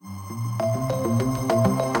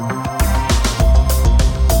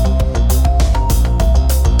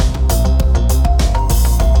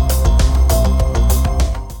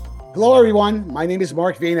everyone. My name is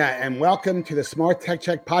Mark Vina, and welcome to the Smart Tech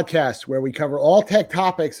Check podcast, where we cover all tech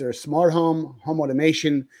topics that are smart home, home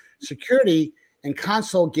automation, security, and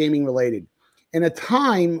console gaming related. In a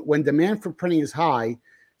time when demand for printing is high,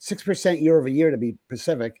 6% year over year to be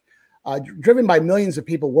specific, driven by millions of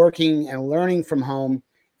people working and learning from home,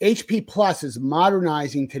 HP Plus is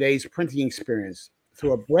modernizing today's printing experience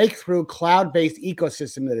through a breakthrough cloud-based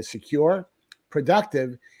ecosystem that is secure,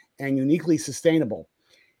 productive, and uniquely sustainable.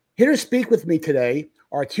 Here to speak with me today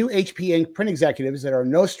are two HP Inc. print executives that are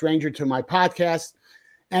no stranger to my podcast,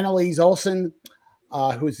 Annalise Olson,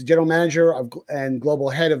 who is the general manager and global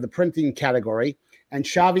head of the printing category, and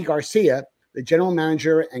Xavi Garcia, the general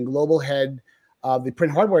manager and global head of the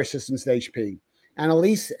print hardware systems at HP.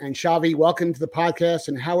 Annalise and Xavi, welcome to the podcast,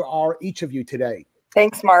 and how are each of you today?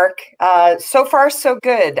 Thanks, Mark. So far, so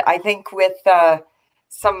good. I think with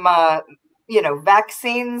some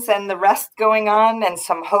vaccines and the rest going on and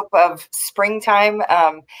some hope of springtime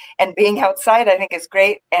and being outside, I think is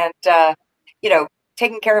great. And,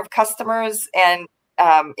 taking care of customers and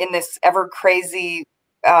in this ever crazy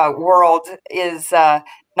world is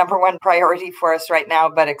number one priority for us right now,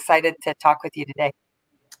 but excited to talk with you today.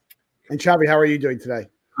 And Xavi, how are you doing today?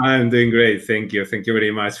 I'm doing great. Thank you. Thank you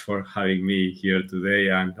very much for having me here today.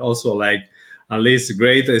 And also, at least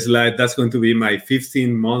great. It's like that's going to be my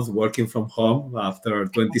 15 months working from home after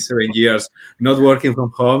 27 years not working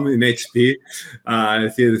from home in HP. I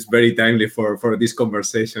think it's very timely for these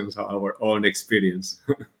conversations, our own experience.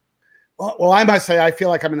 Well, I must say, I feel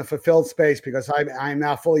like I'm in a fulfilled space because I'm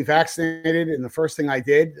now fully vaccinated. And the first thing I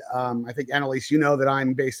did, I think, Annalise, you know that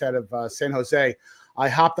I'm based out of San Jose. I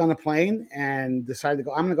hopped on a plane and decided to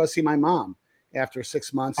go. I'm going to go see my mom after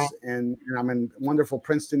 6 months. And I'm in wonderful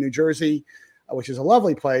Princeton, New Jersey, which is a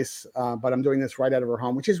lovely place, but I'm doing this right out of her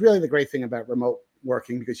home, which is really the great thing about remote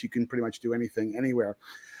working because you can pretty much do anything anywhere.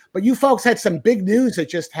 But you folks had some big news that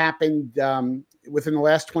just happened within the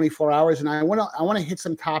last 24 hours, and I want to hit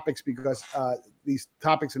some topics because these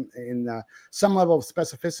topics in some level of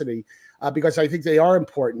specificity because I think they are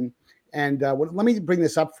important. And let me bring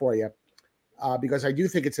this up for you because I do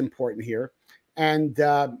think it's important here. And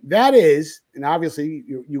that is, and obviously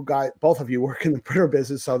you guys, both of you work in the printer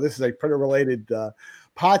business, so this is a printer related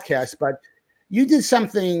podcast, but you did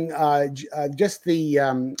something just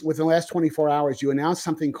within the last 24 hours, you announced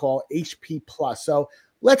something called HP Plus. So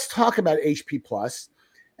let's talk about HP Plus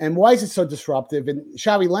and why is it so disruptive? And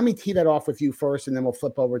Xavi, let me tee that off with you first, and then we'll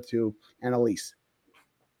flip over to Annalise.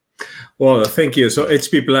 Well, thank you. So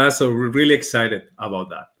HP Plus, so we're really excited about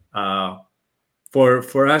that.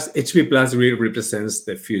 For us, HP Plus really represents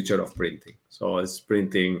the future of printing. So it's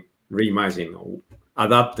printing reimagined,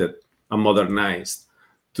 adapted, and modernized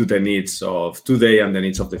to the needs of today and the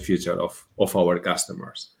needs of the future of our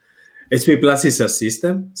customers. HP Plus is a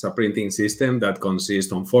system, it's a printing system that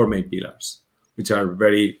consists on four main pillars, which are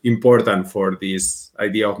very important for this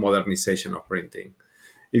idea of modernization of printing.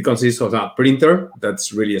 It consists of a printer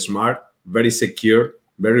that's really smart, very secure,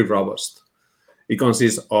 very robust. It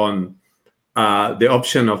consists on the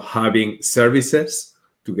option of having services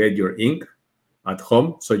to get your ink at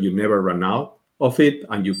home, so you never run out of it,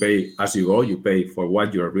 and you pay as you go. You pay for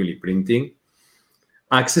what you're really printing.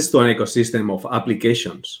 Access to an ecosystem of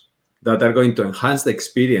applications that are going to enhance the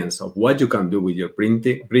experience of what you can do with your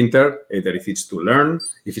printer, either if it's to learn,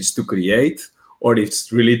 if it's to create, or if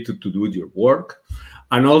it's really to do your work.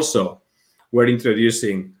 And also, we're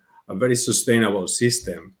introducing a very sustainable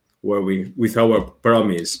system where with our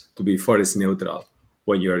promise to be forest neutral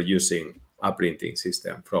when you're using a printing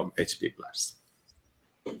system from HP Plus.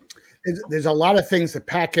 There's a lot of things to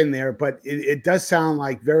pack in there, but it does sound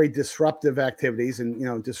like very disruptive activities.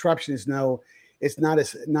 And disruption is lacking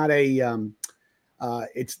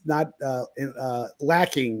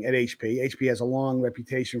at HP. HP has a long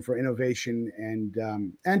reputation for innovation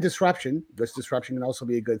and disruption. This disruption can also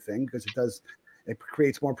be a good thing because it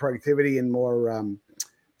creates more productivity and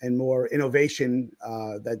more innovation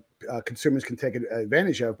that consumers can take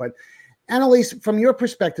advantage of. But Annalise, from your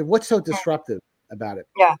perspective, what's so disruptive about it?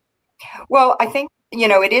 Yeah. Well, I think,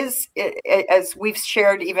 it is, as we've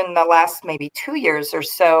shared even the last maybe 2 years or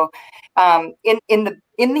so, in the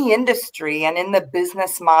industry and in the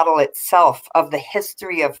business model itself of the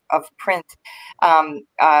history of print,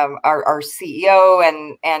 our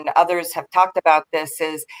CEO and others have talked about this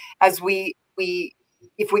is as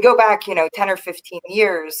if we go back, 10 or 15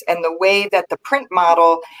 years, and the way that the print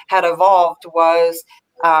model had evolved was,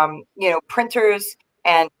 printers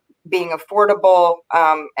and being affordable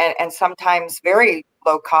and sometimes very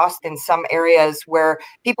low cost in some areas where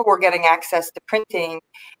people were getting access to printing.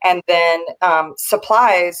 And then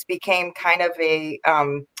supplies became kind of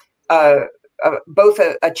both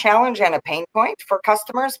a challenge and a pain point for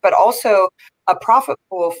customers, but also a profit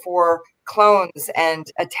pool for clones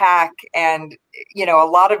and attack and, a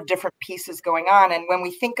lot of different pieces going on. And when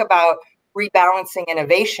we think about rebalancing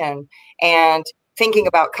innovation and thinking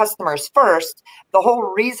about customers first, the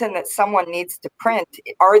whole reason that someone needs to print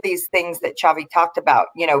are these things that Xavi talked about,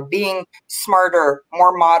 being smarter,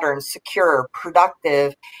 more modern, secure,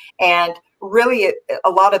 productive. And really a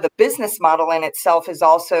lot of the business model in itself is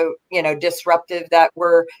also, disruptive, that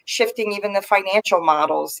we're shifting even the financial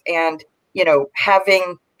models and,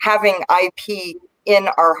 having IP in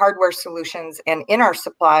our hardware solutions and in our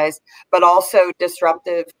supplies, but also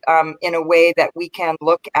disruptive in a way that we can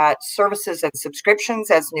look at services and subscriptions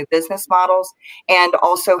as new business models, and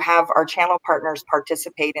also have our channel partners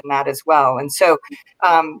participate in that as well. And so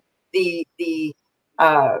the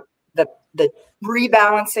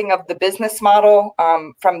rebalancing of the business model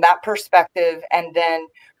from that perspective, and then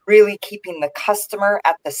really keeping the customer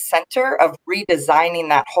at the center of redesigning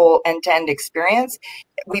that whole end-to-end experience.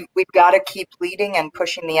 We've got to keep leading and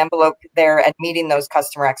pushing the envelope there and meeting those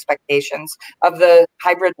customer expectations of the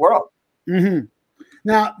hybrid world. Mm-hmm.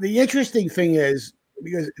 Now, the interesting thing is,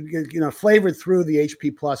 because flavored through the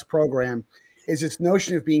HP Plus program is this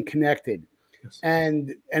notion of being connected. Yes.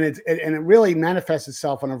 And it really manifests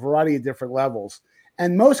itself on a variety of different levels.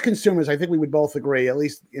 And most consumers, I think we would both agree, at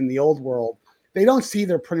least in the old world, they don't see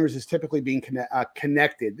their printers as typically being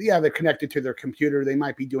connected. Yeah, they're connected to their computer. They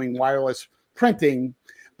might be doing wireless printing,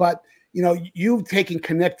 but you've taken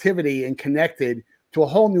connectivity and connected to a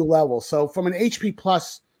whole new level. So from an HP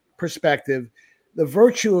Plus perspective, the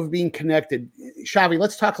virtue of being connected, Xavi,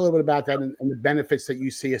 let's talk a little bit about that and the benefits that you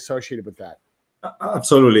see associated with that.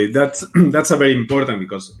 Absolutely. That's a very important,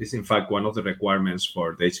 because it's in fact one of the requirements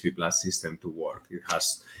for the HP Plus system to work. It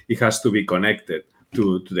has to be connected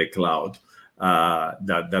to the cloud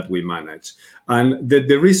that we manage. And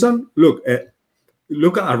the reason,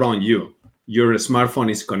 look around you. Your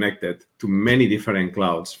smartphone is connected to many different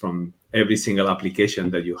clouds. From every single application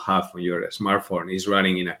that you have on your smartphone is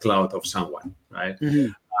running in a cloud of someone, right?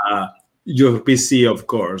 Mm-hmm. Your PC, of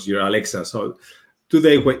course, your Alexa. So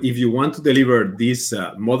today, if you want to deliver these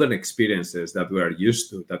modern experiences that we are used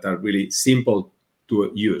to, that are really simple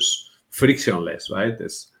to use, frictionless, right?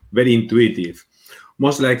 It's very intuitive.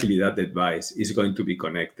 Most likely that device is going to be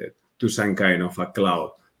connected to some kind of a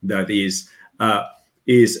cloud that is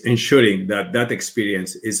ensuring that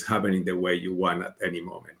experience is happening the way you want at any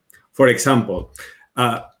moment. For example,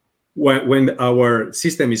 when our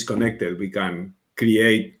system is connected, we can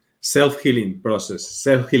create self-healing processes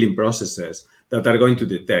that are going to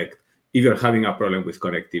detect if you're having a problem with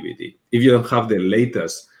connectivity, if you don't have the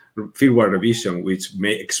latest firmware revision, which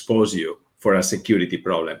may expose you for a security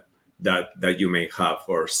problem that you may have,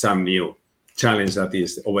 or some new challenge that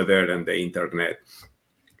is over there on the internet.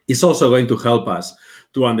 It's also going to help us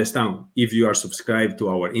to understand if you are subscribed to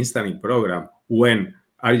our Instant program, when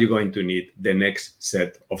are you going to need the next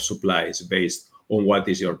set of supplies based on what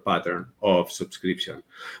is your pattern of subscription.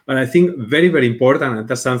 But I think very, very important, and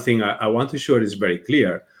that's something I want to show is very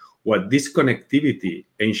clear, what this connectivity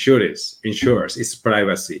ensures is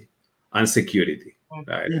privacy and security,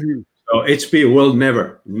 right? Mm-hmm. So HP will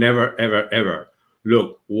never, ever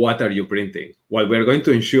look, what are you printing? What we're going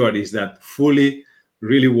to ensure is that fully,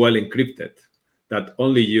 really well encrypted, that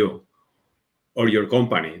only you or your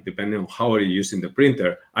company, depending on how are you using the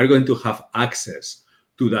printer, are going to have access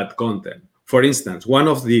to that content. For instance, one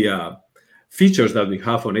of the features that we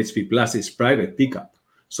have on HP Plus is private pickup.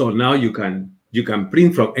 So now you can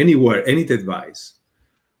print from anywhere, any device,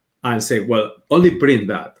 and say, well, only print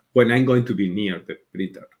that when I'm going to be near the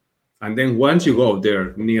printer. And then once you go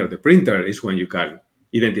there near the printer is when you can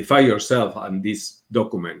identify yourself, and this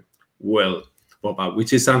document will pop up,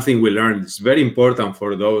 which is something we learned is very important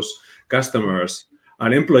for those customers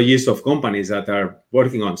and employees of companies that are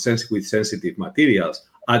working on with sensitive materials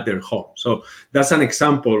at their home. So that's an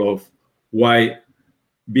example of why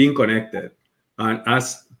being connected and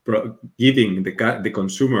us giving the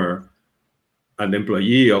consumer and the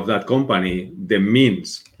employee of that company the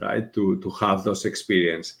means, right, to have those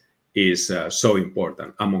experience is so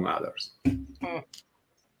important, among others.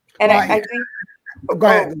 And I think. Go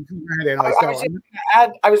ahead.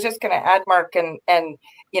 I was just going to add, Mark, and I'm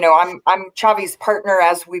Xavi's partner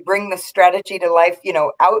as we bring the strategy to life,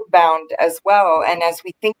 outbound as well. And as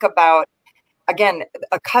we think about, again,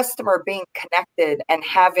 a customer being connected and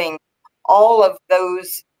having all of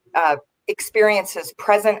those experiences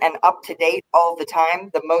present and up to date all the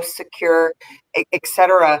time, the most secure, et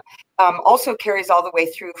cetera, also carries all the way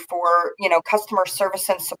through for, customer service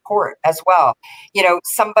and support as well.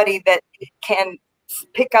 Somebody that can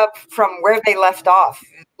pick up from where they left off.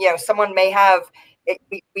 Someone may have,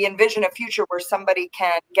 we envision a future where somebody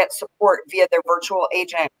can get support via their virtual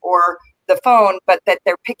agent or the phone, but that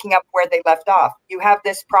they're picking up where they left off. You have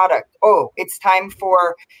this product. Oh, it's time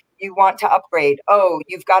for, you want to upgrade. Oh,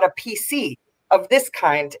 you've got a PC of this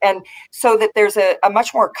kind. And so that there's a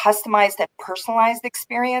much more customized and personalized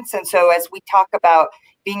experience. And so as we talk about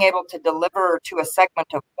being able to deliver to a segment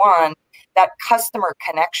of one, that customer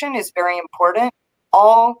connection is very important,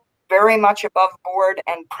 all very much above board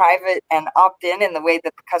and private and opt-in in the way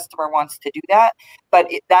that the customer wants to do that. But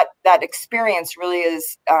that experience really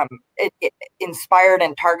is inspired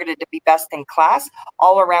and targeted to be best in class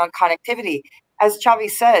all around connectivity. As Xavi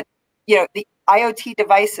said, the IoT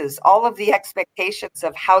devices, all of the expectations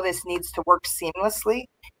of how this needs to work seamlessly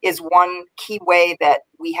is one key way that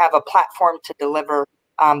we have a platform to deliver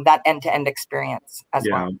that end-to-end experience as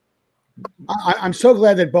well. I'm so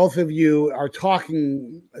glad that both of you are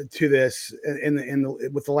talking to this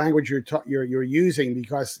with the language you're using,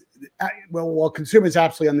 because while consumers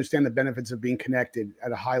absolutely understand the benefits of being connected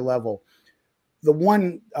at a high level, the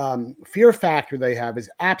one fear factor they have is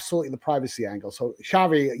absolutely the privacy angle. So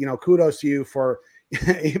Xavi, kudos to you for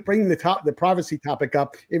bringing the privacy topic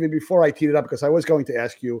up even before I teed it up, because I was going to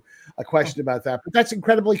ask you a question about that. But that's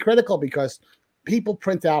incredibly critical, because people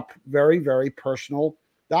print out very, very personal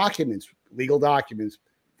documents, legal documents,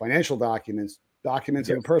 financial documents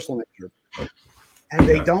of a personal nature, and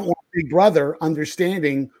they don't want Big Brother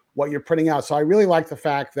understanding what you're printing out. So I really like the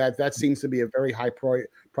fact that seems to be a very high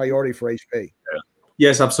priority for HP.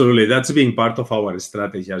 Yes, absolutely. That's been part of our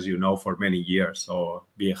strategy, as you know, for many years. So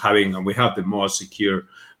we have the most secure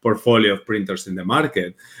portfolio of printers in the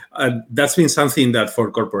market. That's been something that for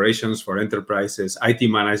corporations, for enterprises, IT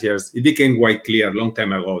managers, it became quite clear a long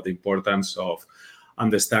time ago, the importance of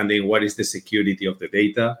understanding what is the security of the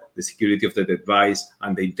data, the security of the device,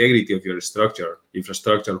 and the integrity of your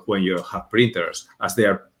infrastructure when you have printers, as they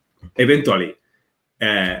are eventually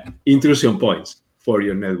intrusion points for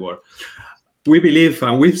your network. We believe,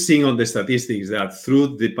 and we've seen on the statistics, that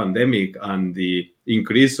through the pandemic and the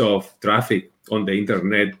increase of traffic on the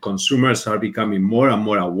internet, consumers are becoming more and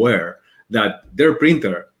more aware that their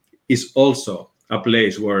printer is also a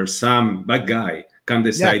place where some bad guy can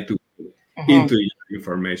decide to into your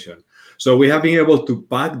information. So we have been able to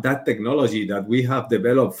pack that technology that we have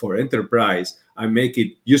developed for enterprise and make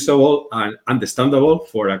it usable and understandable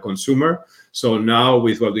for a consumer. So now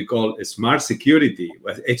with what we call a smart security,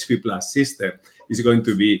 with HP Plus system, is going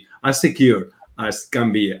to be as secure as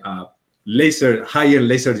can be a high-end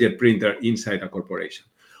LaserJet printer inside a corporation.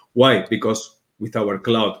 Why? Because with our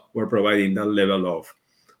cloud, we're providing that level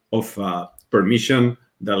of permission,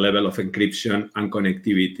 that level of encryption and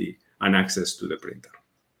connectivity and access to the printer.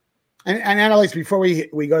 And Annalise, before we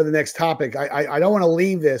go to the next topic, I don't want to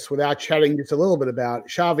leave this without chatting just a little bit about,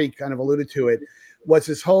 Xavi kind of alluded to it, was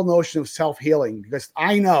this whole notion of self-healing. Because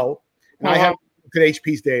I know, and I haven't looked at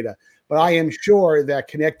HP's data, but I am sure that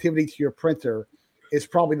connectivity to your printer is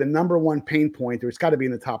probably the number one pain point, or it's got to be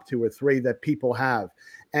in the top 2 or 3 that people have.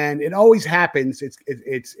 And it always happens. It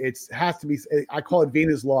has to be, I call it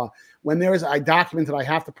Venus law. When there is a document that I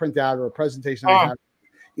have to print out or a presentation I have,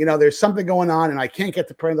 there's something going on and I can't get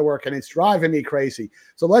the printer to work and it's driving me crazy.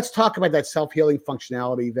 So let's talk about that self-healing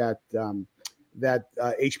functionality that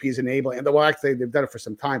HP is enabling. And well, actually, they've done it for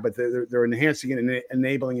some time, but they're enhancing it and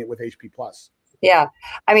enabling it with HP Plus. Yeah,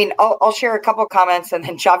 I mean, I'll share a couple comments, and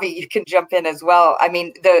then Xavi, you can jump in as well. I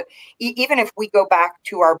mean, even if we go back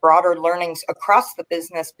to our broader learnings across the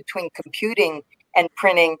business between computing and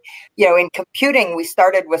printing, in computing, we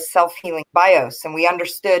started with self-healing BIOS, and we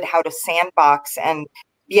understood how to sandbox and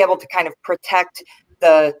be able to kind of protect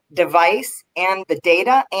the device and the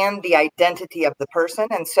data and the identity of the person.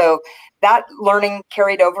 And so that learning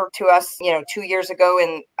carried over to us, 2 years ago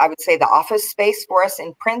in, I would say, the office space for us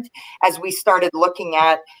in print, as we started looking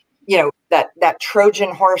at, that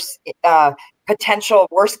Trojan horse potential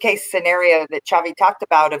worst case scenario that Xavi talked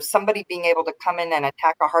about, of somebody being able to come in and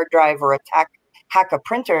attack a hard drive or hack a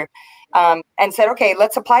printer, and said, okay,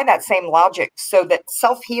 let's apply that same logic so that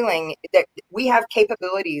self-healing, that we have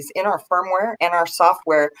capabilities in our firmware and our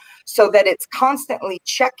software so that it's constantly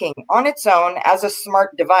checking on its own as a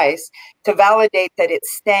smart device to validate that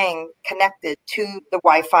it's staying connected to the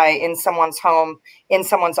Wi-Fi in someone's home, in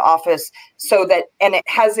someone's office, so that, and it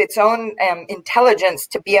has its own intelligence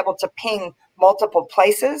to be able to ping multiple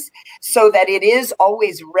places so that it is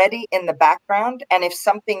always ready in the background. And if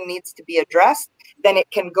something needs to be addressed, then it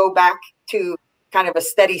can go back to kind of a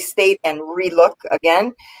steady state and relook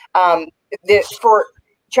again.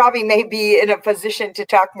 Xavi may be in a position to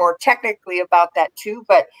talk more technically about that too,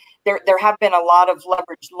 but there have been a lot of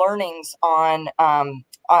leveraged learnings on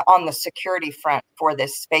the security front for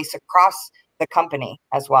this space across the company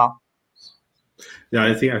as well. Yeah,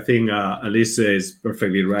 I think Alicia is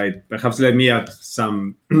perfectly right. Perhaps let me add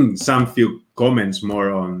some few comments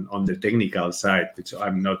more on the technical side, which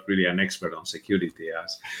I'm not really an expert on security,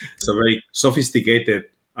 as it's a very sophisticated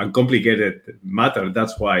and complicated matter.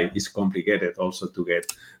 That's why it's complicated also to get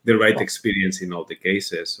the right experience in all the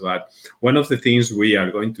cases. But one of the things we are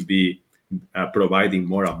going to be providing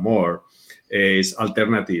more and more is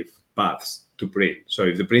alternative paths to print. So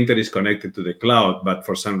if the printer is connected to the cloud, but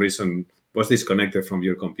for some reason was disconnected from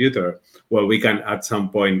your computer, well, we can at some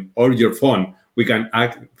point, or your phone, we can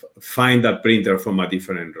find that printer from a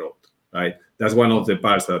different route, right? That's one of the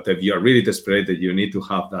parts that if you're really desperate that you need to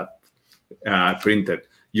have that printed,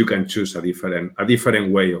 you can choose a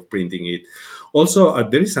different way of printing it. Also,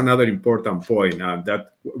 there is another important point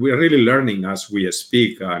that we are really learning as we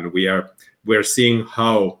speak, and we're seeing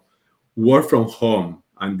how work from home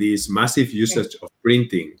and this massive usage of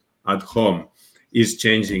printing at home is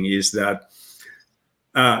changing, is that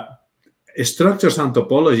structures and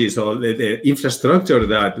topologies, or the infrastructure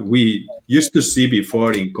that we used to see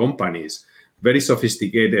before in companies, very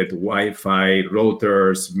sophisticated Wi-Fi,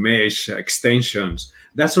 routers, mesh, extensions,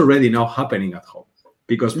 that's already now happening at home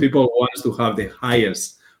because people want to have the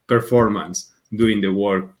highest performance doing the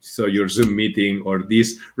work. So your Zoom meeting or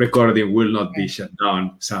this recording will not be shut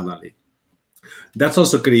down suddenly. That's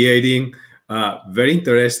also creating very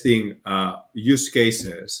interesting use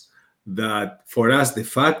cases that for us, the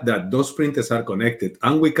fact that those printers are connected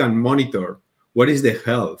and we can monitor what is the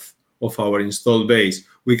health of our installed base,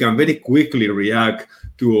 we can very quickly react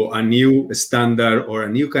to a new standard or a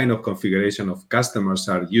new kind of configuration of customers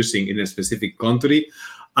are using in a specific country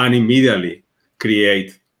and immediately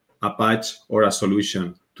create a patch or a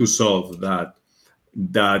solution to solve that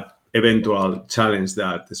eventual challenge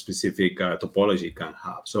that the specific topology can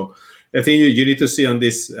have. So I think you need to see on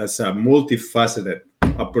this as a multifaceted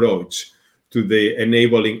approach to the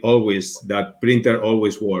enabling always that printer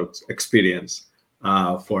always works experience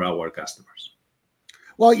for our customers.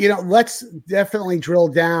 Well, let's definitely drill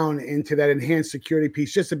down into that enhanced security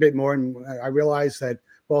piece just a bit more. And I realize that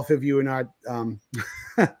both of you are not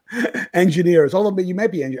engineers, although you may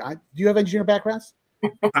be engineers. Do you have engineer backgrounds? I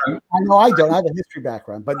know I don't. I have a history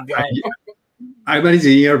background, but I'm an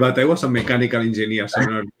engineer, but I was a mechanical engineer, so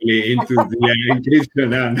not really into the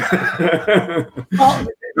encryption. And well,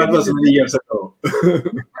 that was many years ago.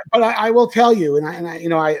 But I will tell you, and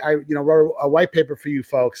I wrote a white paper for you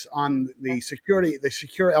folks on the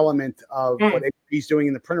secure element of what HP is doing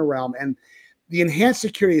in the printer realm, and the enhanced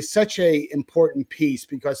security is such a important piece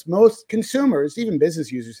because most consumers, even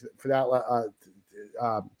business users, for that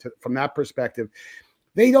from that perspective,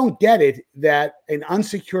 they don't get it that an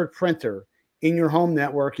unsecured printer in your home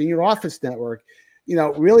network, in your office network,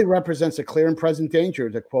 really represents a clear and present danger,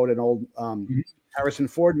 to quote an old Harrison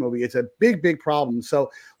Ford movie. It's a big, big problem.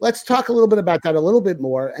 So let's talk a little bit about that a little bit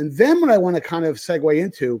more. And then what I want to kind of segue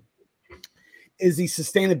into is the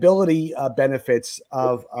sustainability benefits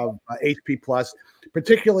of HP Plus,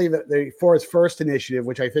 particularly the Forest First initiative,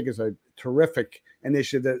 which I think is a terrific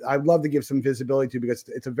initiative that I'd love to give some visibility to because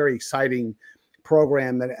it's a very exciting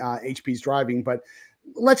program that HP is driving. But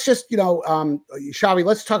let's just, Xavi,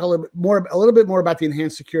 let's talk a little bit more about the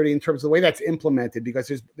enhanced security in terms of the way that's implemented,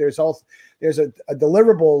 because there's a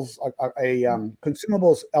deliverables, a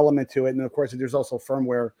consumables element to it, and of course there's also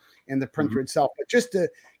firmware in the printer itself. But just to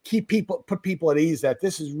put people at ease that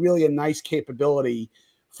this is really a nice capability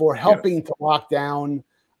for helping to lock down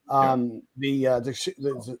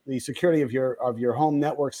the security of your home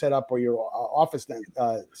network setup or your office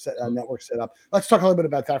network setup. Let's talk a little bit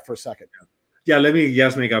about that for a second. Yeah, let me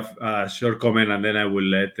just make a short comment, and then I will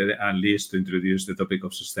let Annelies to introduce the topic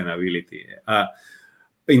of sustainability.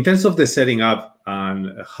 In terms of the setting up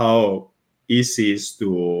and how easy is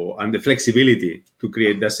and the flexibility to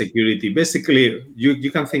create that security, basically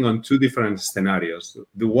you can think on two different scenarios.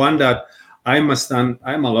 The one that I'm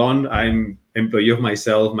alone, I'm employee of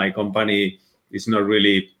myself, my company is not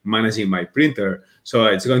really managing my printer. So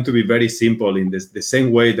it's going to be very simple in the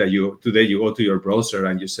same way that today you go to your browser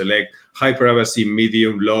and you select high privacy,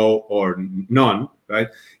 medium, low, or none, right?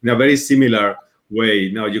 In a very similar way,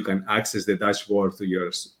 now you can access the dashboard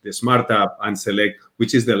to the smart app and select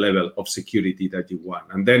which is the level of security that you want.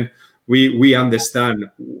 And then we understand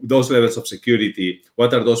those levels of security,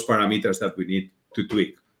 what are those parameters that we need to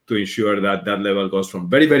tweak to ensure that that level goes from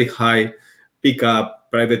very, very high pickup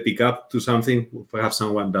private pickup to something, perhaps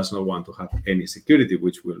someone does not want to have any security,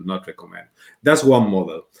 which we'll not recommend. That's one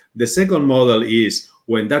model. The second model is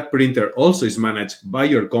when that printer also is managed by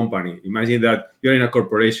your company. Imagine that you're in a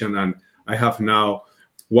corporation and I have now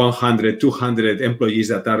 100, 200 employees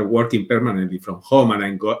that are working permanently from home,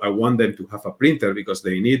 and I want them to have a printer because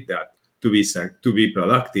they need that to be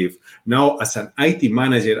productive. Now, as an IT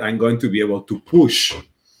manager, I'm going to be able to push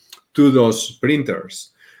to those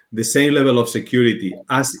printers the same level of security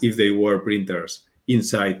as if they were printers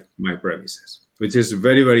inside my premises, which is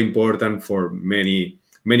very, very important for many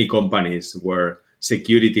companies where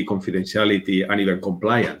security, confidentiality, and even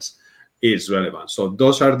compliance is relevant. So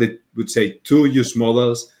those are the, would say, two use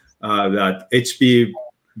models that HP,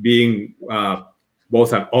 being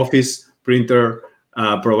both an office printer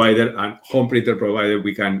provider and home printer provider,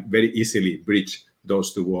 we can very easily bridge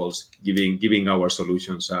those two walls, giving our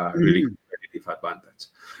solutions a really competitive advantage.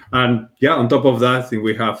 And yeah, on top of that, I think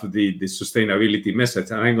we have the sustainability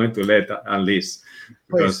message, and I'm going to let Annelise,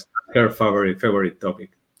 because her favorite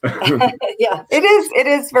topic. Yeah, it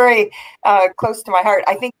is very close to my heart.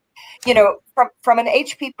 I think, from an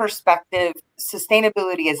HP perspective,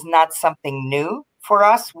 sustainability is not something new for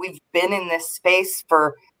us. We've been in this space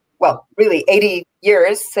for, well, really 80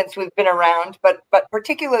 years since we've been around, but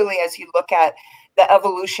particularly as you look at the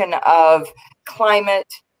evolution of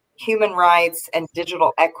climate, human rights, and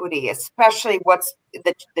digital equity, especially what's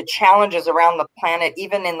the challenges around the planet,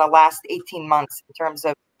 even in the last 18 months in terms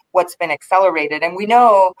of what's been accelerated. And we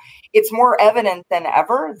know it's more evident than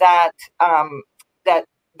ever that that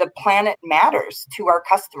the planet matters to our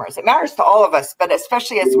customers. It matters to all of us, but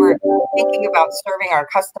especially as we're thinking about serving our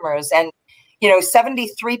customers. And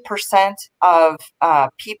 73% of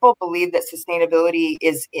people believe that sustainability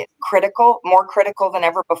is more critical than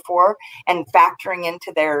ever before, and factoring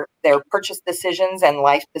into their purchase decisions and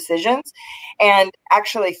life decisions. And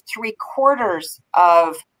actually 3/4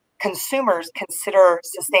 of consumers consider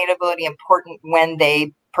sustainability important when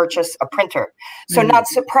they purchase a printer. So not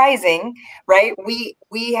surprising, right?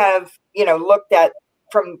 We have, looked at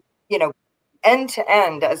from, end to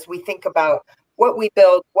end as we think about what we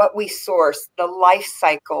build, what we source, the life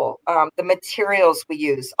cycle, the materials we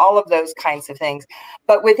use, all of those kinds of things.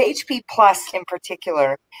 But with HP Plus in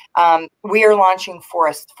particular, we are launching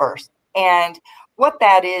Forest First. And what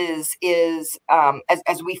that is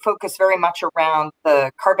as we focus very much around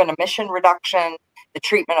the carbon emission reduction, the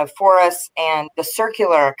treatment of forests, and the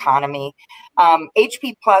circular economy,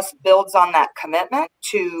 HP Plus builds on that commitment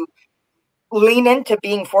to lean into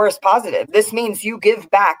being forest positive. This means you give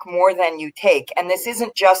back more than you take. And this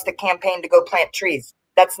isn't just a campaign to go plant trees.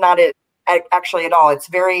 That's not it actually at all. It's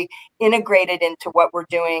very integrated into what we're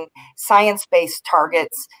doing, science-based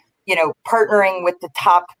targets, partnering with the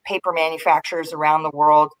top paper manufacturers around the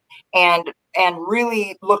world, and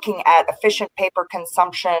really looking at efficient paper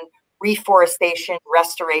consumption, reforestation,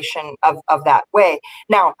 restoration of that way.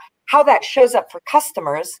 Now, how that shows up for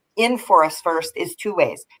customers in Forest First is two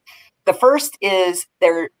ways. The first is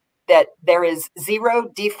there is zero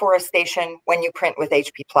deforestation when you print with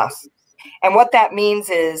HP Plus. And what that means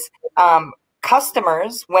is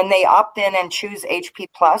customers, when they opt in and choose HP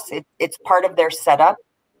Plus, it's part of their setup.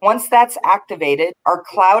 Once that's activated, our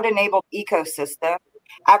cloud-enabled ecosystem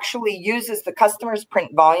actually uses the customer's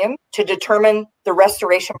print volume to determine the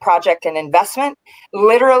restoration project and investment,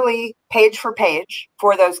 literally page for page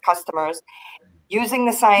for those customers, using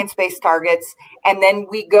the science-based targets. And then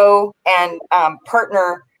we go and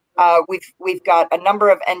partner. We've got a number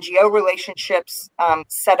of NGO relationships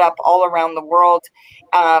set up all around the world.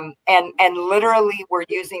 And literally we're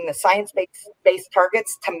using the science-based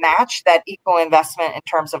targets to match that equal investment in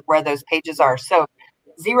terms of where those pages are. So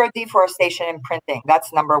zero deforestation in printing.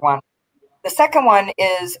 That's number one. The second one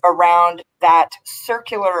is around that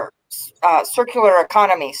circular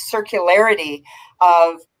economy, circularity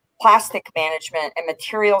of plastic management and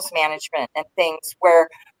materials management and things, where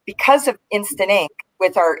because of Instant Ink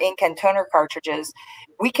with our ink and toner cartridges,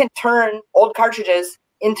 we can turn old cartridges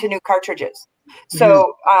into new cartridges.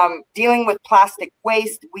 So dealing with plastic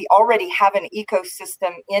waste, we already have an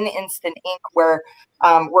ecosystem in Instant Ink where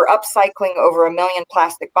we're upcycling over 1 million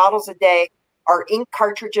plastic bottles a day. Our ink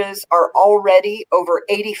cartridges are already over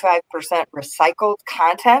 85% recycled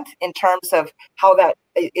content in terms of how that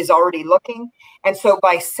is already looking. And so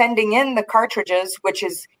by sending in the cartridges, which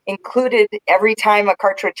is included every time a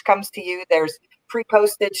cartridge comes to you, there's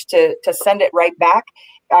pre-postage to send it right back.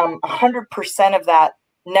 100% of that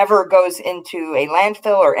never goes into a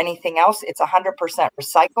landfill or anything else. It's 100%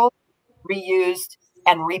 recycled, reused,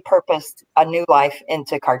 and repurposed a new life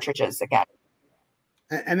into cartridges again.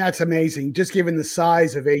 And that's amazing. Just given the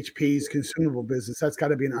size of HP's consumable business, that's got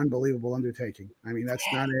to be an unbelievable undertaking. I mean, that's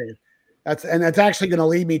not it. That's actually going to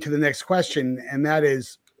lead me to the next question, and that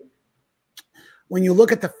is, when you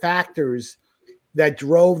look at the factors that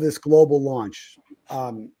drove this global launch.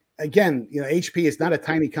 Again, HP is not a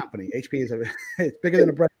tiny company. HP is it's bigger than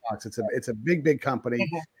a bread box. It's a big company,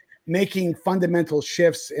 making fundamental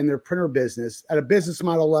shifts in their printer business at a business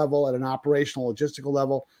model level, at an operational logistical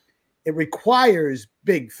level. It requires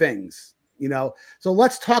big things, So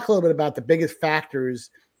let's talk a little bit about the biggest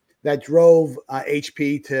factors that drove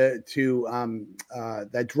HP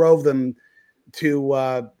that drove them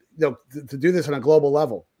to do this on a global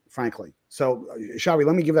level, frankly. So, Xavi,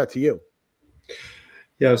 let me give that to you.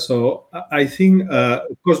 Yeah, so I think,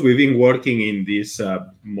 of course, we've been working in these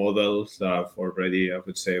models for already, I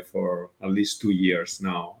would say, for at least 2 years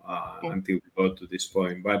now until we got to this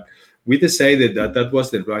point. But we decided that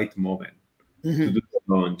was the right moment to do the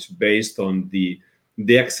launch based on the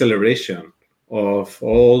acceleration of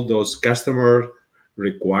all those customer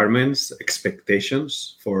requirements,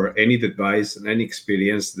 expectations for any device and any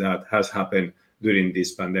experience that has happened during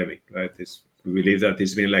this pandemic, right? We believe that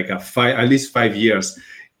it's been like at least 5 years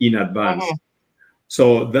in advance.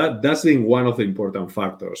 So that's been one of the important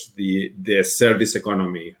factors, the service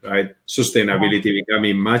economy, right? Sustainability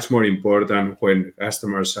becoming much more important when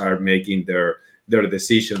customers are making their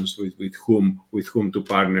decisions with whom to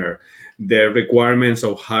partner. The requirements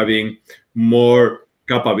of having more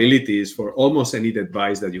capabilities for almost any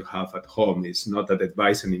device that you have at home. Is not a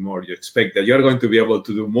device anymore. You expect that you're going to be able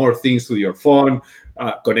to do more things to your phone,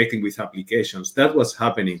 connecting with applications. That was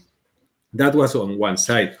happening. That was on one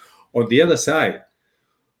side. On the other side,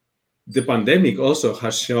 the pandemic also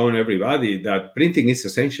has shown everybody that printing is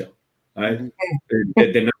essential. Right?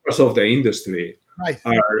 The numbers of the industry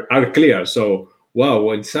are clear. So, wow,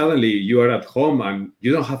 when suddenly you are at home and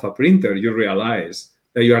you don't have a printer, you realize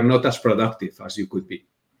that you are not as productive as you could be.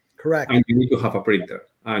 Correct. And you need to have a printer.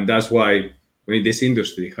 And that's why this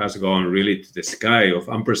industry has gone really to the sky of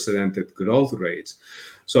unprecedented growth rates.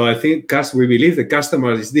 So I think we believe the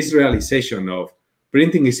customer is this realization of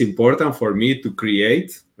printing is important for me to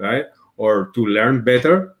create, right? Or to learn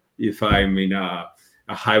better if I'm in a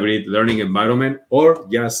hybrid learning environment, or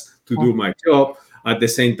just to do my job. At the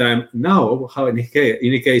same time, now, in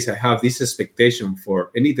any case, I have this expectation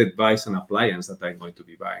for any device and appliance that I'm going to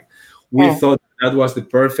be buying. We thought that was the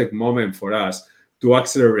perfect moment for us to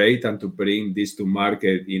accelerate and to bring this to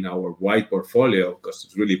market in our wide portfolio, because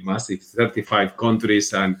it's really massive, 35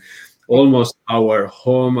 countries, and almost our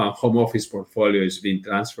home and home office portfolio is being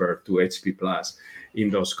transferred to HP Plus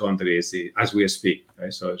in those countries as we speak.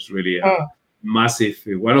 Right? So it's really a massive,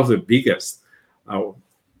 one of the biggest,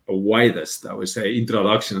 widest, I would say,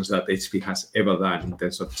 introductions that HP has ever done in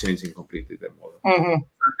terms of changing completely the model.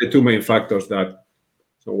 The two main factors that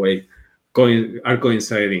are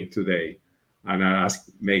coinciding today and are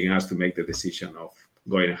making us to make the decision of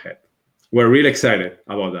going ahead. We're really excited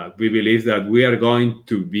about that. We believe that we are going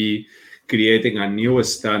to be creating a new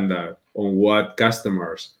standard on what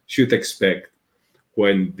customers should expect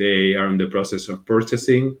when they are in the process of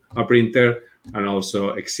purchasing a printer, and also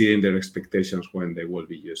exceeding their expectations when they will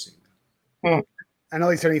be using them.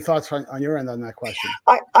 Annalise, any thoughts on your end on that question?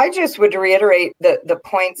 I just would reiterate the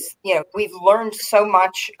points. We've learned so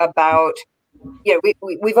much about,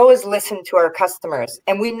 we've always listened to our customers,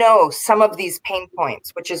 and we know some of these pain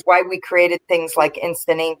points, which is why we created things like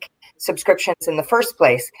Instant Ink subscriptions in the first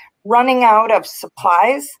place. Running out of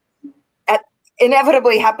supplies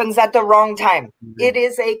inevitably happens at the wrong time. It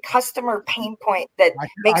is a customer pain point that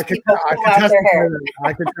makes people pull out their hair.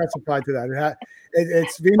 I can testify to that.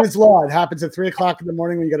 It's Venus law. It happens at 3:00 in the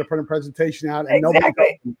morning when you got to put a presentation out. And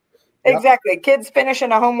Exactly. Kids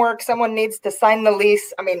finishing a homework. Someone needs to sign the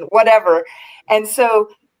lease. I mean, whatever. And so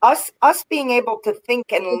us being able to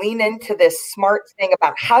think and lean into this smart thing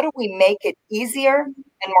about how do we make it easier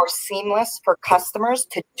and more seamless for customers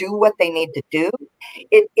to do what they need to do.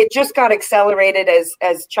 It just got accelerated, as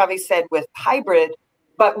Xavi said, with hybrid.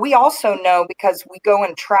 But we also know, because we go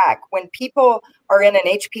and track, when people are in an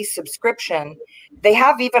HP subscription, they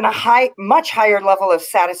have even a much higher level of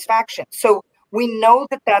satisfaction. So we know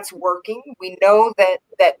that that's working. We know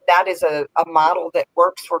that is a model that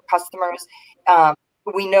works for customers.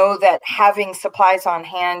 We know that having supplies on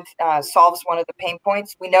hand solves one of the pain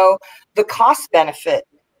points. We know the cost benefit.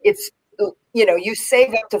 It's, you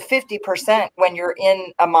save up to 50% when you're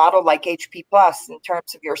in a model like HP Plus in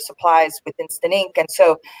terms of your supplies with Instant Ink. And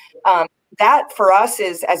so that for us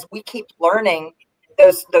is, as we keep learning,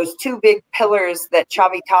 those two big pillars that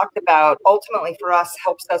Xavi talked about ultimately for us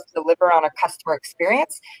helps us deliver on a customer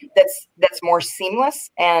experience that's more seamless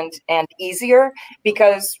and easier,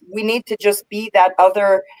 because we need to just be that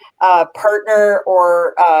other partner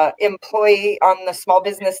or employee on the small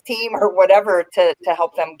business team or whatever to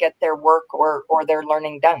help them get their work or their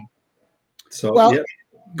learning done. So well, yeah.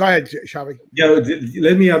 Go ahead, Xavi. Yeah,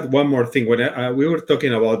 let me add one more thing. When we were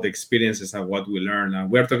talking about the experiences and what we learned, and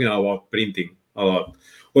we're talking about printing a lot.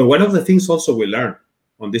 Well, one of the things also we learned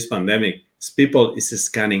on this pandemic is people is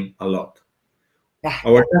scanning a lot.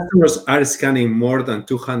 Our customers are scanning more than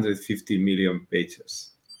 250 million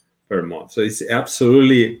pages per month. So it's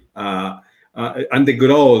absolutely, and the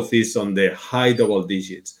growth is on the high double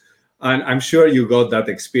digits. And I'm sure you got that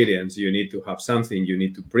experience. You need to have something, you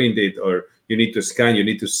need to print it, or you need to scan, you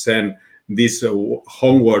need to send this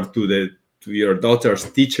homework to your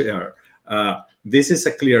daughter's teacher. This is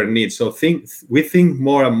a clear need. So we think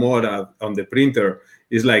more and more on the printer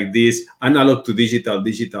is like this analog to digital,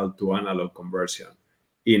 digital to analog conversion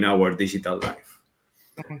in our digital life.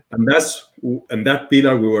 And that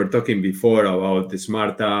pillar we were talking before about the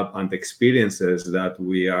smart app and the experiences that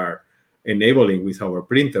we are enabling with our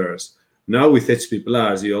printers. Now with HP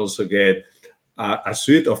Plus, you also get a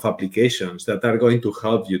suite of applications that are going to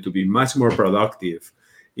help you to be much more productive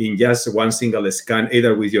in just one single scan,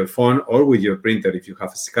 either with your phone or with your printer if you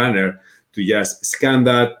have a scanner, to just scan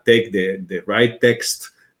that, take the right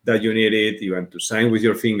text that you needed, you want to sign with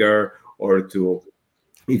your finger, or to,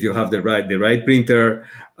 if you have the right printer,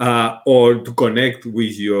 or to connect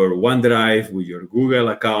with your OneDrive, with your Google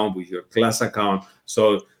account, with your Class account.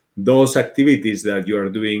 So those activities that you are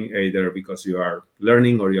doing either because you are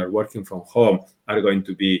learning or you are working from home are going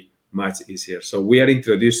to be much easier. So we are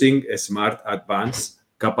introducing a smart advanced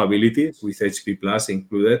capabilities with HP Plus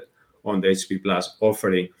included on the HP Plus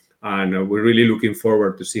offering. And we're really looking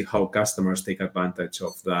forward to see how customers take advantage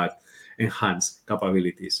of that enhanced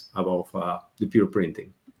capabilities above the pure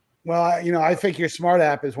printing. Well, I think your smart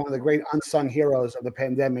app is one of the great unsung heroes of the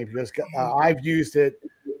pandemic, because I've used it.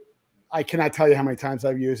 I cannot tell you how many times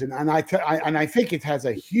I've used it, and I think it has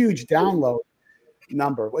a huge download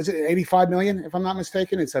number. Was it 85 million, if I'm not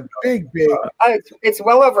mistaken? It's a big. It's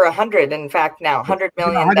well over 100, in fact, now 100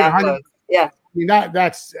 million downloads. Yeah, I mean,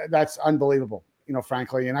 that's unbelievable,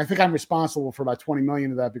 frankly. And I think I'm responsible for about 20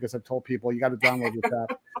 million of that, because I've told people you got to download this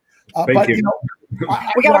app. Thank you.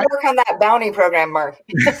 We got to work on that bounty program, Mark.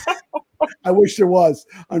 I wish there was.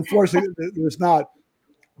 Unfortunately, there's not.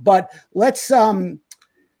 But let's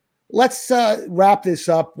wrap this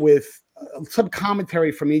up with some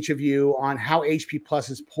commentary from each of you on how HP Plus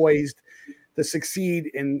is poised to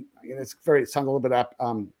succeed in. It sounds a little bit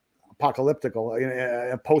apocalyptical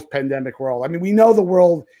in a post-pandemic world. I mean, we know the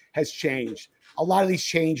world has changed. A lot of these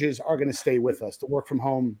changes are going to stay with us. The work from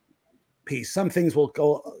home piece. Some things will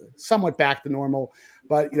go somewhat back to normal,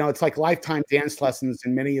 but it's like lifetime dance lessons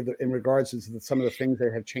in regards to some of the things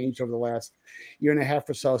that have changed over the last year and a half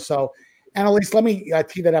or so. So, Annalise, let me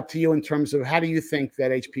tee that up to you in terms of how do you think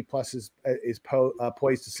that HP Plus is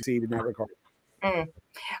poised to succeed in that regard?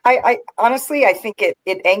 I honestly, I think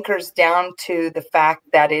it anchors down to the fact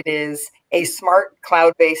that it is a smart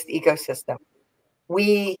cloud-based ecosystem.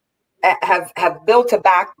 We have built a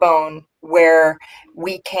backbone where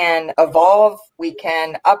we can evolve, we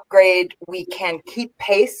can upgrade, we can keep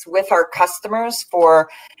pace with our customers for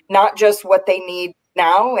not just what they need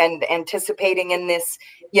now and anticipating in this,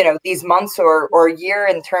 these months or year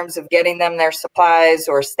in terms of getting them their supplies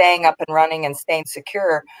or staying up and running and staying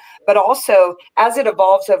secure, but also as it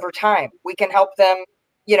evolves over time, we can help them,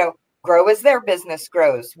 grow as their business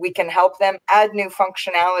grows. We can help them add new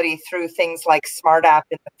functionality through things like Smart App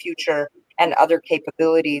in the future and other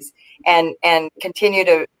capabilities, and continue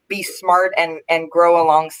to be smart and grow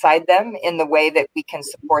alongside them in the way that we can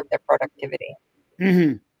support their productivity.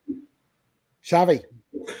 Mm-hmm. Xavi.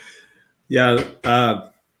 Yeah,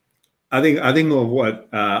 I think of what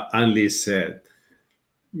Annalise said.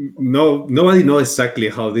 Nobody knows exactly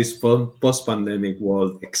how this post-pandemic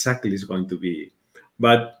world exactly is going to be,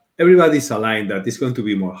 but everybody's aligned that it's going to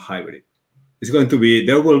be more hybrid.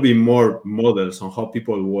 There will be more models on how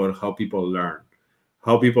people work, how people learn,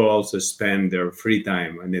 how people also spend their free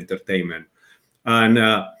time and entertainment.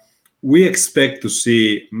 And we expect to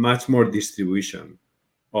see much more distribution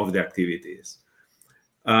of the activities.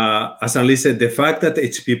 As Annalise said, the fact that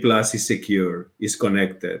HP Plus is secure, is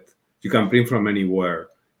connected, you can print from anywhere,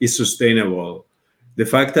 is sustainable. The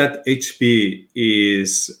fact that HP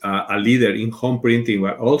is a leader in home printing,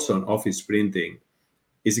 but also in office printing,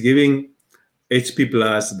 is giving HP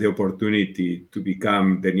Plus the opportunity to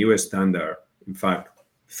become the newest standard, in fact,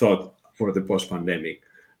 thought for the post-pandemic,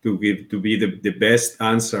 to be the best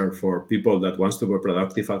answer for people that wants to be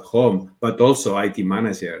productive at home, but also IT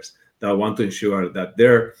managers that want to ensure that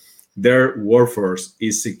their workforce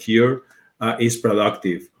is secure, is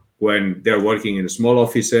productive when they're working in small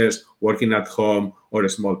offices, working at home, or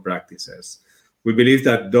small practices. We believe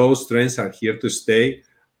that those trends are here to stay,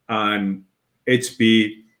 and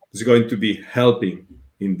HP is going to be helping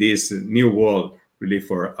in this new world, really,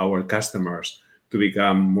 for our customers to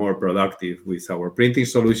become more productive with our printing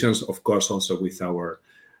solutions, of course, also with our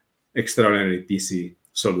extraordinary PC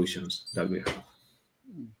solutions that we have.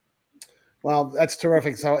 Well, that's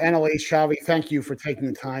terrific. So, Annalise, Xavi, thank you for taking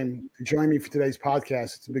the time to join me for today's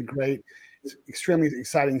podcast. It's been great. It's extremely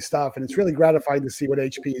exciting stuff, and it's really gratifying to see what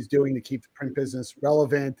HP is doing to keep the print business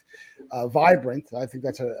relevant, vibrant. I think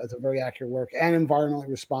that's a very accurate work, and environmentally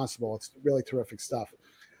responsible. It's really terrific stuff.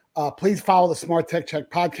 Please follow the Smart Tech Check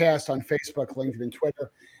podcast on Facebook, LinkedIn, and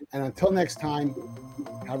Twitter. And until next time,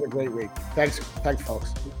 have a great week. Thanks,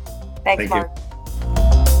 folks. Thanks, Mark.